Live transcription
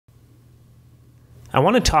I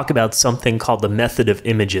want to talk about something called the method of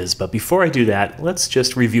images, but before I do that, let's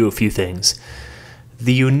just review a few things.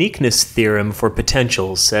 The uniqueness theorem for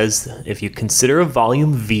potentials says if you consider a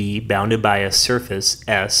volume V bounded by a surface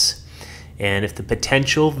S, and if the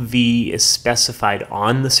potential V is specified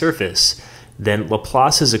on the surface, then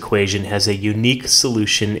Laplace's equation has a unique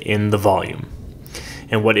solution in the volume.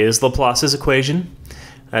 And what is Laplace's equation?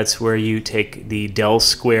 That's where you take the del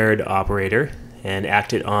squared operator and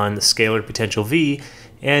act it on the scalar potential V,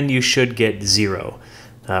 and you should get 0.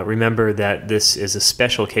 Remember that this is a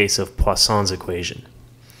special case of Poisson's equation.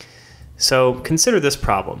 So consider this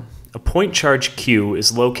problem. A point charge Q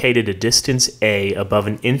is located a distance A above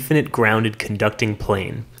an infinite grounded conducting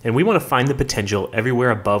plane, and we want to find the potential everywhere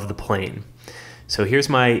above the plane. So here's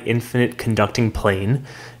my infinite conducting plane,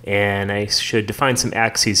 and I should define some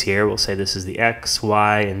axes here. We'll say this is the X,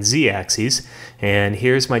 Y, and Z axes, and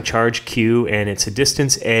here's my charge Q, and it's a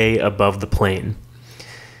distance A above the plane.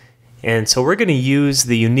 And so we're going to use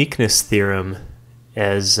the uniqueness theorem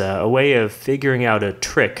as a way of figuring out a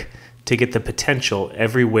trick to get the potential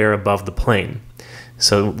everywhere above the plane.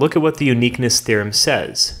 So look at what the uniqueness theorem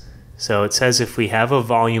says. So it says if we have a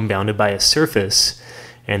volume bounded by a surface,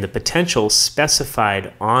 and the potential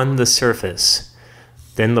specified on the surface,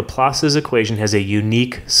 then Laplace's equation has a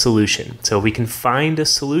unique solution. So we can find a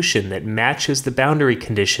solution that matches the boundary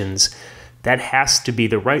conditions. That has to be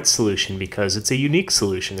the right solution because it's a unique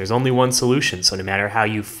solution. There's only one solution, so no matter how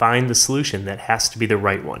you find the solution, that has to be the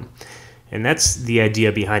right one. And that's the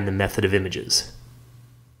idea behind the method of images.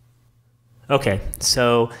 Okay,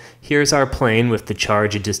 so here's our plane with the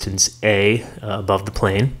charge at distance A above the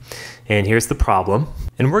plane. And here's the problem.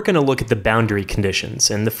 And we're going to look at the boundary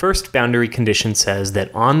conditions. And the first boundary condition says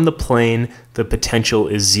that on the plane, the potential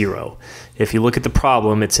is 0. If you look at the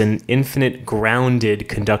problem, it's an infinite grounded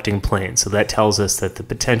conducting plane. So that tells us that the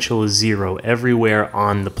potential is 0 everywhere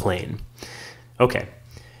on the plane. Okay.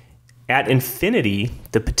 At infinity,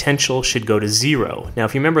 the potential should go to 0. Now,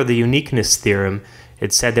 if you remember the uniqueness theorem,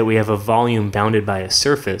 it said that we have a volume bounded by a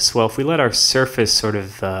surface. Well, if we let our surface sort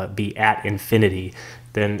of be at infinity,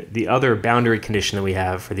 then the other boundary condition that we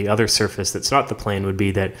have for the other surface that's not the plane would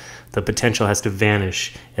be that the potential has to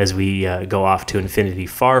vanish as we go off to infinity,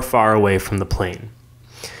 far, far away from the plane.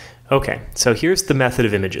 Okay, so here's the method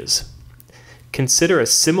of images. Consider a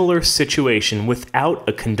similar situation without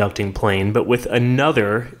a conducting plane, but with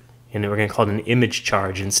another, and we're going to call it an image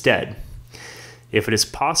charge instead. If it is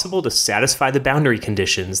possible to satisfy the boundary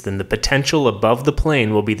conditions, then the potential above the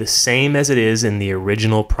plane will be the same as it is in the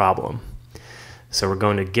original problem. So we're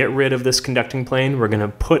going to get rid of this conducting plane. We're going to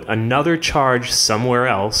put another charge somewhere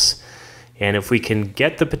else. And if we can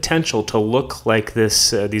get the potential to look like this,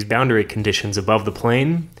 these boundary conditions above the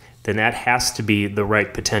plane, then that has to be the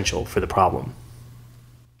right potential for the problem.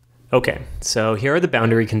 Okay, so here are the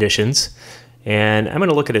boundary conditions. And I'm going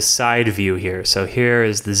to look at a side view here. So here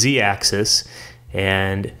is the z-axis,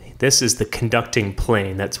 and this is the conducting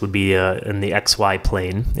plane. That would be in the xy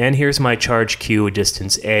plane. And here's my charge Q at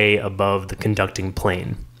distance A above the conducting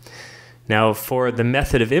plane. Now for the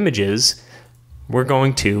method of images, we're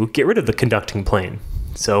going to get rid of the conducting plane.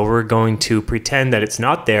 So we're going to pretend that it's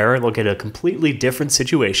not there, look at a completely different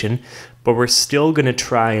situation, but we're still going to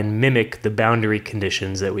try and mimic the boundary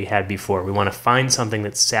conditions that we had before. We want to find something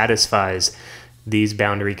that satisfies these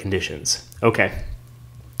boundary conditions. Okay.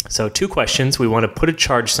 So 2 questions. We want to put a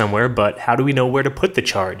charge somewhere, but how do we know where to put the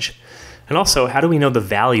charge? And also, how do we know the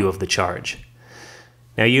value of the charge?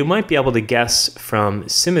 Now, you might be able to guess from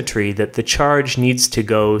symmetry that the charge needs to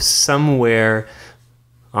go somewhere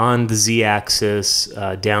on the z-axis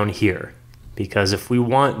down here. Because if we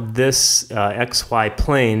want this xy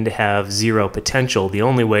plane to have 0 potential, the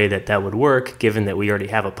only way that that would work, given that we already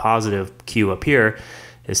have a positive Q up here,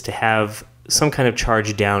 is to have some kind of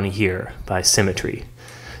charge down here by symmetry.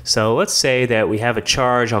 So let's say that we have a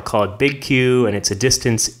charge, I'll call it big Q, and it's a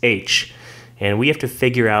distance h. And we have to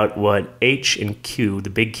figure out what h and q, the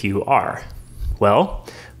big Q, are. Well,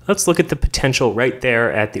 let's look at the potential right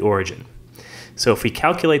there at the origin. So if we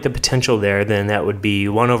calculate the potential there, then that would be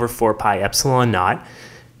 1 over 4 pi epsilon naught.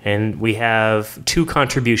 And we have 2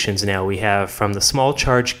 contributions now. We have from the small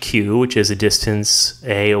charge Q, which is a distance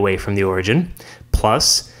a away from the origin,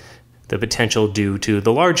 plus the potential due to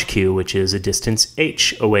the large Q, which is a distance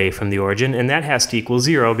h away from the origin, and that has to equal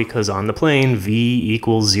 0 because on the plane, v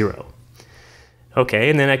equals 0. Okay,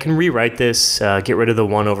 and then I can rewrite this, get rid of the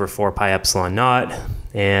 1 over 4 pi epsilon naught,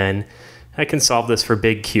 and I can solve this for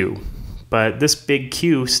big Q. But this big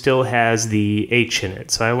Q still has the h in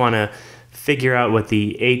it, so I want to figure out what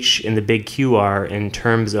the h and the big Q are in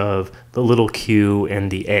terms of the little q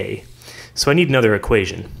and the a. So I need another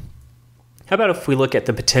equation. How about if we look at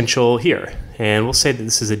the potential here, and we'll say that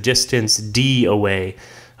this is a distance d away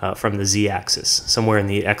from the z-axis, somewhere in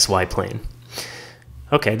the xy plane.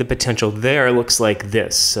 Okay, the potential there looks like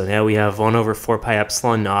this. So now we have 1 over 4 pi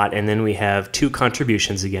epsilon naught, and then we have two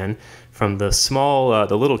contributions again. From the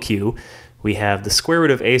the little q, we have the square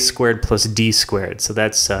root of a squared plus d squared. So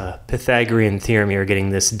that's Pythagorean theorem here, getting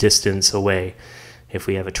this distance away if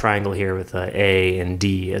we have a triangle here with a and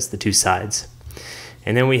d as the two sides.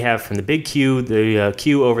 And then we have from the big Q, the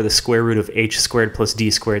Q over the square root of h squared plus d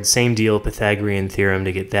squared. Same deal, Pythagorean theorem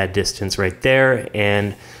to get that distance right there.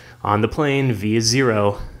 And on the plane, v is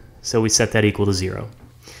 0, so we set that equal to 0.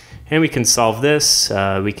 And we can solve this.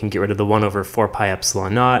 We can get rid of the 1 over 4 pi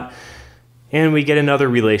epsilon naught. And we get another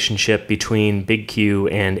relationship between big Q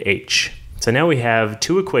and h. So now we have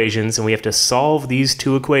two equations, and we have to solve these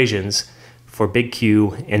two equations for big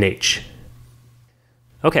Q and h.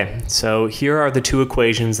 Okay, so here are the two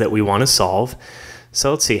equations that we want to solve.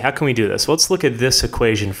 So let's see, how can we do this? Well, let's look at this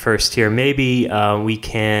equation first here. Maybe we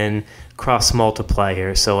can cross multiply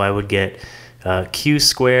here. So I would get q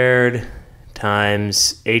squared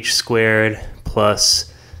times h squared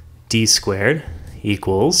plus d squared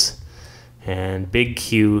equals, and big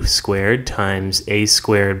Q squared times a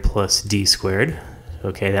squared plus d squared.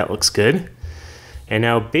 Okay, that looks good. And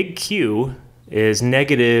now big Q is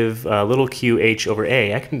negative little qh over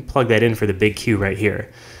a. I can plug that in for the big Q right here.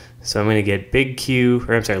 So I'm going to get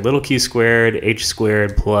little q squared h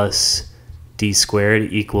squared plus d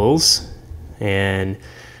squared equals, and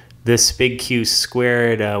this big Q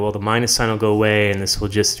squared, well, the minus sign will go away, and this will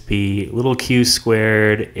just be little q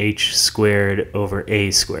squared h squared over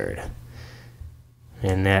a squared.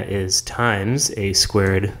 And that is times a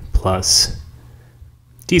squared plus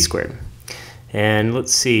d squared. And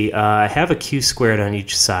let's see, I have a q squared on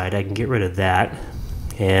each side. I can get rid of that.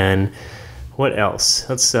 And what else?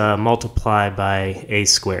 Let's multiply by a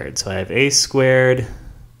squared. So I have a squared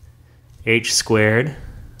h squared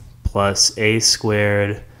plus a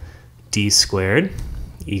squared d squared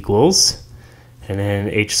equals, and then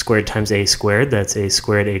h squared times a squared, that's a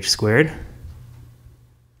squared h squared,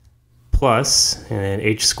 plus, and then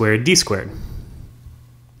h squared d squared.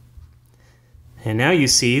 And now you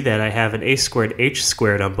see that I have an a squared h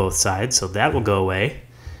squared on both sides, so that will go away.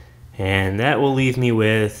 And that will leave me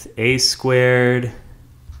with a squared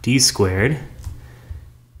d squared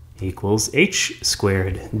equals h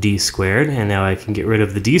squared d squared. And now I can get rid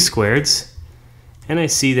of the d squareds. And I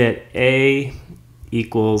see that a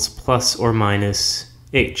equals plus or minus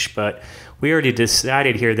h. But we already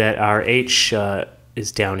decided here that our h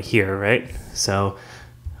is down here, right? So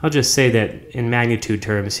I'll just say that in magnitude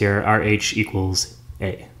terms here, our h equals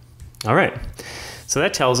a. All right. So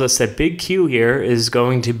that tells us that big Q here is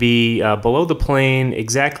going to be below the plane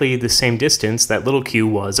exactly the same distance that little q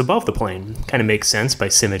was above the plane. Kind of makes sense by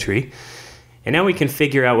symmetry. And now we can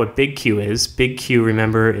figure out what big Q is. Big Q,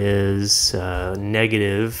 remember, is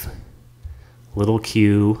negative little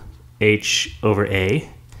q h over a.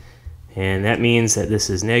 And that means that this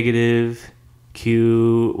is negative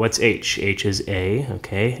q, what's h? H is a,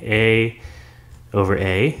 okay, a over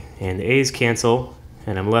a. And the a's cancel,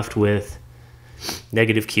 and I'm left with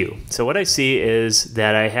negative q. So what I see is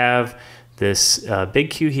that I have this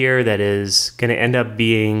big Q here that is going to end up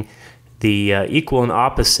being the equal and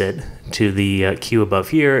opposite to the Q above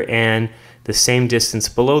here, and the same distance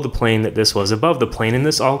below the plane that this was above the plane, and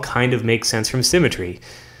this all kind of makes sense from symmetry.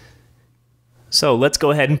 So let's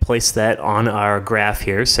go ahead and place that on our graph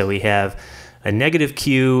here. So we have a negative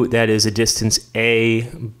q that is a distance a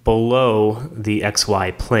below the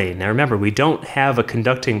xy plane. Now remember, we don't have a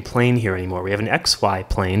conducting plane here anymore. We have an xy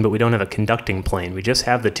plane, but we don't have a conducting plane. We just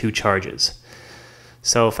have the two charges.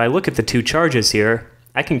 So if I look at the two charges here,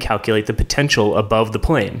 I can calculate the potential above the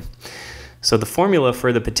plane. So the formula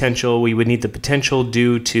for the potential, we would need the potential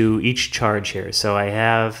due to each charge here. So I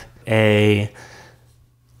have a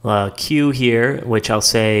q here, which I'll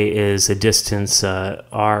say is a distance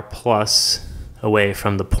r plus away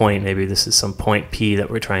from the point. Maybe this is some point P that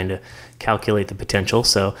we're trying to calculate the potential.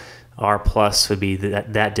 So r plus would be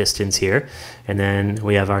that distance here. And then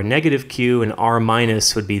we have our negative q, and r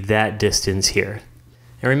minus would be that distance here.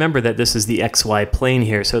 And remember that this is the xy plane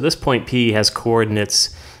here. So this point P has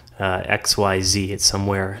coordinates x, y, z. It's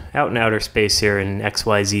somewhere out in outer space here, in x,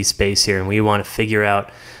 y, z space here. And we want to figure out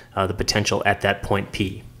the potential at that point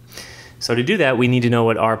P. So to do that, we need to know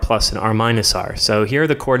what r plus and r minus are. So here are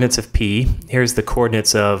the coordinates of P. Here's the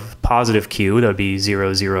coordinates of positive q, that would be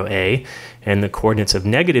 0, 0, a. And the coordinates of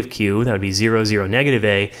negative q, that would be 0, 0, negative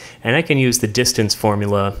a. And I can use the distance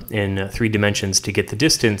formula in 3 dimensions to get the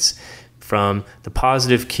distance from the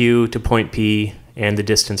positive q to point P and the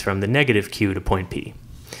distance from the negative q to point P.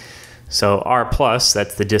 So r plus,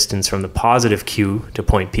 that's the distance from the positive q to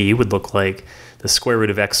point P, would look like the square root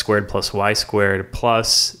of x squared plus y squared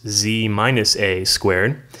plus z minus a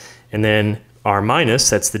squared. And then r minus,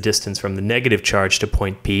 that's the distance from the negative charge to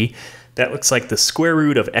point P. That looks like the square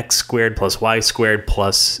root of x squared plus y squared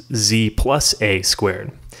plus z plus a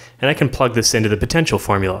squared. And I can plug this into the potential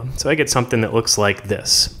formula. So I get something that looks like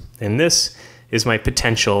this. And this is my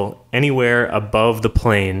potential anywhere above the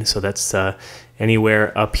plane. So that's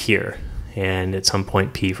anywhere up here, and at some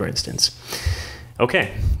point P, for instance.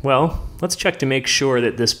 Okay, well, let's check to make sure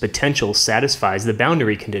that this potential satisfies the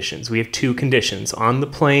boundary conditions. We have two conditions. On the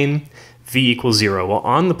plane, v equals 0. Well,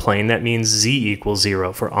 on the plane, that means z equals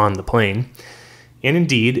 0 for on the plane. And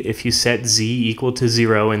indeed, if you set z equal to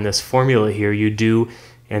 0 in this formula here, you do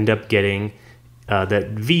end up getting that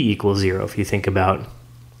v equals 0. If you think about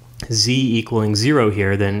z equaling 0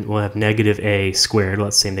 here, then we'll have negative a squared. Well,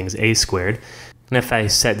 that's the same thing as a squared. And if I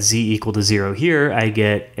set z equal to 0 here, I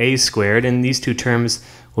get a squared, and these two terms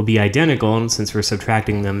will be identical, and since we're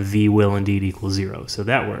subtracting them, v will indeed equal 0. So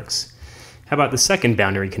that works. How about the second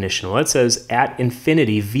boundary condition? Well, it says at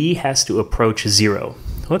infinity, v has to approach 0.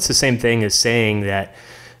 Well, it's the same thing as saying that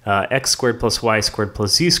x squared plus y squared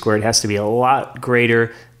plus z squared has to be a lot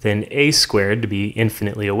greater than a squared to be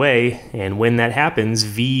infinitely away, and when that happens,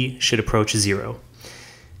 v should approach 0.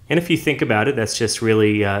 And if you think about it, that's just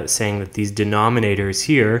really saying that these denominators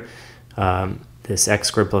here, this x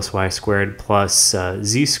squared plus y squared plus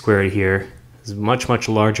z squared here, is much, much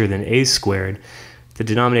larger than a squared. The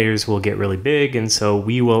denominators will get really big, and so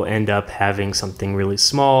we will end up having something really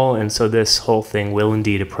small, and so this whole thing will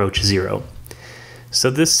indeed approach 0. So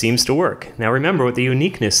this seems to work. Now remember what the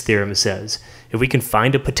uniqueness theorem says. If we can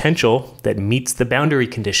find a potential that meets the boundary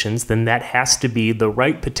conditions, then that has to be the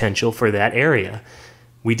right potential for that area.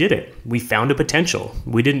 We did it. We found a potential.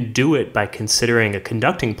 We didn't do it by considering a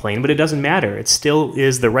conducting plane, but it doesn't matter. It still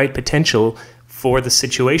is the right potential for the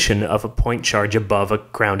situation of a point charge above a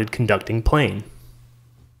grounded conducting plane.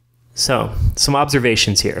 So, some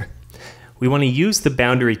observations here. We want to use the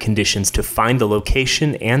boundary conditions to find the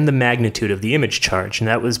location and the magnitude of the image charge, and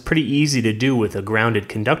that was pretty easy to do with a grounded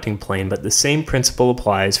conducting plane, but the same principle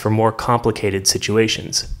applies for more complicated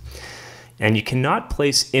situations. And you cannot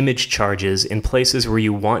place image charges in places where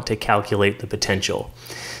you want to calculate the potential.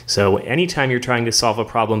 So anytime you're trying to solve a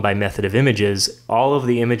problem by method of images, all of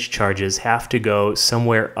the image charges have to go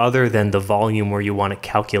somewhere other than the volume where you want to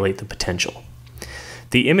calculate the potential.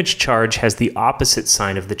 The image charge has the opposite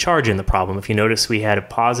sign of the charge in the problem. If you notice, we had a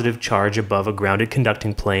positive charge above a grounded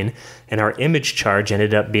conducting plane, and our image charge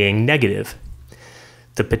ended up being negative.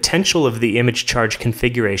 The potential of the image charge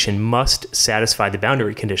configuration must satisfy the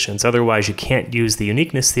boundary conditions, otherwise you can't use the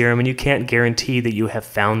uniqueness theorem and you can't guarantee that you have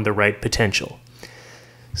found the right potential.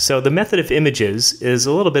 So the method of images is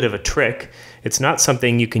a little bit of a trick. It's not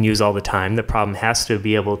something you can use all the time. The problem has to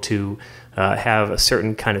be able to have a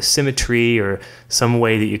certain kind of symmetry or some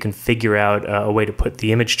way that you can figure out a way to put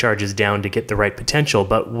the image charges down to get the right potential.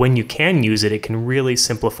 But when you can use it, it can really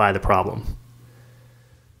simplify the problem.